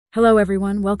Hello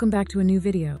everyone, welcome back to a new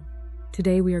video.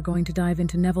 Today we are going to dive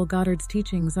into Neville Goddard's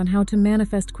teachings on how to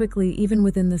manifest quickly even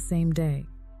within the same day.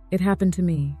 It happened to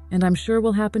me, and I'm sure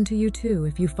will happen to you too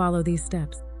if you follow these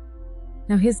steps.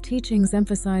 Now his teachings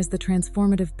emphasize the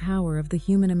transformative power of the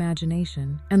human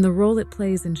imagination and the role it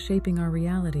plays in shaping our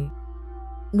reality.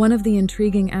 One of the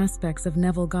intriguing aspects of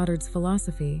Neville Goddard's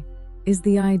philosophy is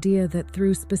the idea that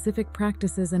through specific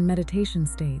practices and meditation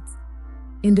states,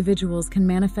 individuals can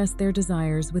manifest their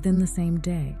desires within the same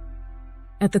day.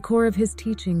 At the core of his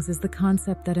teachings is the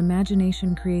concept that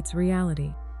imagination creates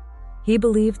reality. He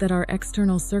believed that our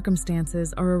external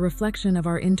circumstances are a reflection of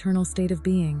our internal state of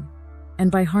being,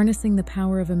 and by harnessing the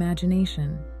power of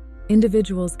imagination,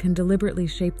 individuals can deliberately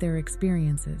shape their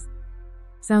experiences.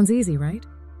 Sounds easy, right?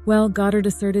 Well, Goddard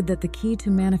asserted that the key to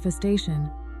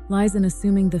manifestation lies in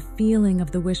assuming the feeling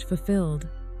of the wish fulfilled,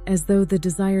 as though the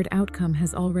desired outcome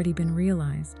has already been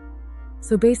realized.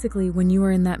 So basically, when you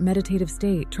are in that meditative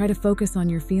state, try to focus on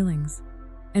your feelings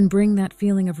and bring that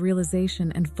feeling of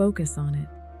realization and focus on it.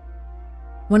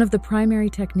 One of the primary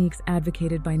techniques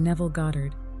advocated by Neville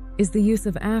Goddard is the use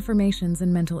of affirmations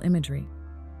and mental imagery.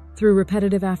 Through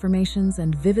repetitive affirmations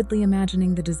and vividly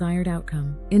imagining the desired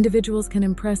outcome, individuals can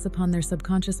impress upon their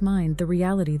subconscious mind the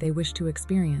reality they wish to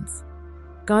experience.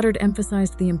 Goddard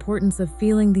emphasized the importance of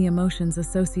feeling the emotions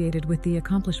associated with the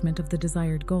accomplishment of the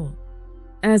desired goal,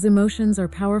 as emotions are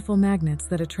powerful magnets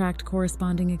that attract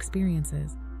corresponding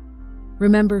experiences.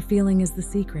 Remember, feeling is the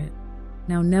secret.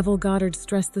 Now, Neville Goddard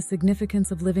stressed the significance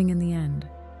of living in the end,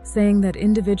 saying that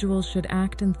individuals should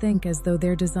act and think as though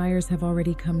their desires have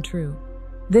already come true.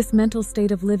 This mental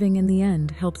state of living in the end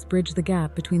helps bridge the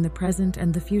gap between the present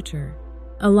and the future,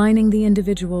 aligning the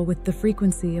individual with the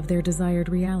frequency of their desired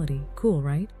reality. Cool,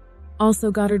 right? Also,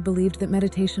 Goddard believed that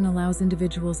meditation allows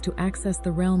individuals to access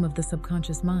the realm of the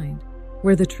subconscious mind,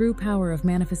 where the true power of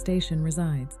manifestation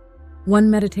resides. One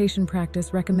meditation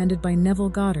practice recommended by Neville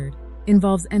Goddard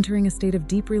involves entering a state of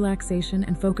deep relaxation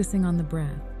and focusing on the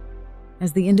breath.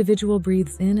 As the individual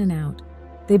breathes in and out,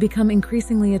 they become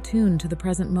increasingly attuned to the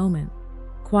present moment,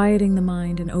 quieting the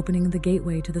mind and opening the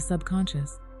gateway to the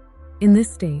subconscious. In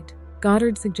this state,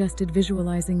 Goddard suggested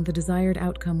visualizing the desired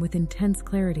outcome with intense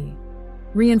clarity,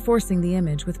 reinforcing the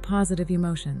image with positive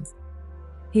emotions.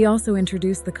 He also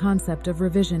introduced the concept of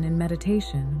revision in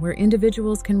meditation, where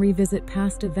individuals can revisit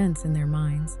past events in their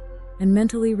minds and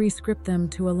mentally rescript them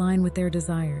to align with their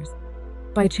desires.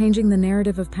 By changing the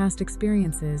narrative of past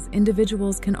experiences,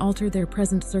 individuals can alter their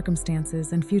present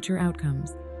circumstances and future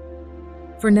outcomes.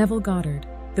 For Neville Goddard,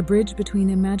 the bridge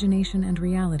between imagination and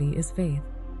reality is faith.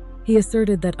 He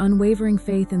asserted that unwavering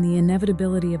faith in the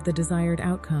inevitability of the desired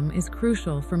outcome is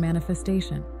crucial for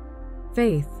manifestation.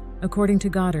 Faith, according to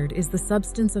Goddard, is the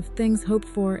substance of things hoped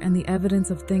for and the evidence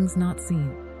of things not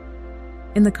seen.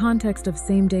 In the context of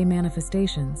same-day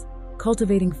manifestations,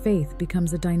 cultivating faith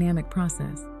becomes a dynamic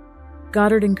process.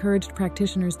 Goddard encouraged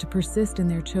practitioners to persist in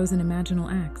their chosen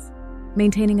imaginal acts,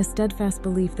 maintaining a steadfast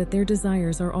belief that their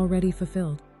desires are already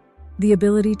fulfilled. The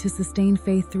ability to sustain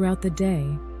faith throughout the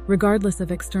day, regardless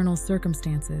of external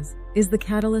circumstances, is the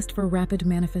catalyst for rapid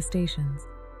manifestations.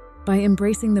 By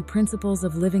embracing the principles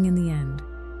of living in the end,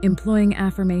 employing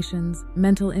affirmations,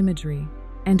 mental imagery,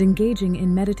 and engaging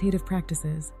in meditative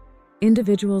practices,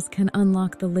 individuals can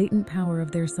unlock the latent power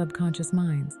of their subconscious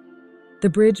minds. The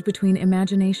bridge between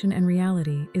imagination and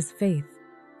reality is faith,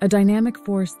 a dynamic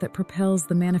force that propels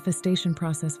the manifestation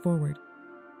process forward.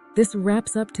 This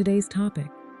wraps up today's topic.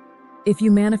 If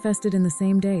you manifested in the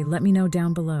same day, let me know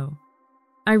down below.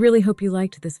 I really hope you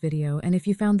liked this video, and if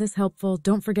you found this helpful,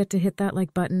 don't forget to hit that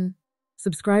like button,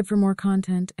 subscribe for more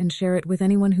content, and share it with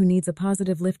anyone who needs a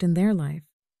positive lift in their life.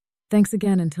 Thanks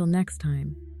again until next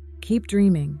time. Keep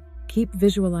dreaming, keep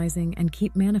visualizing, and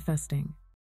keep manifesting.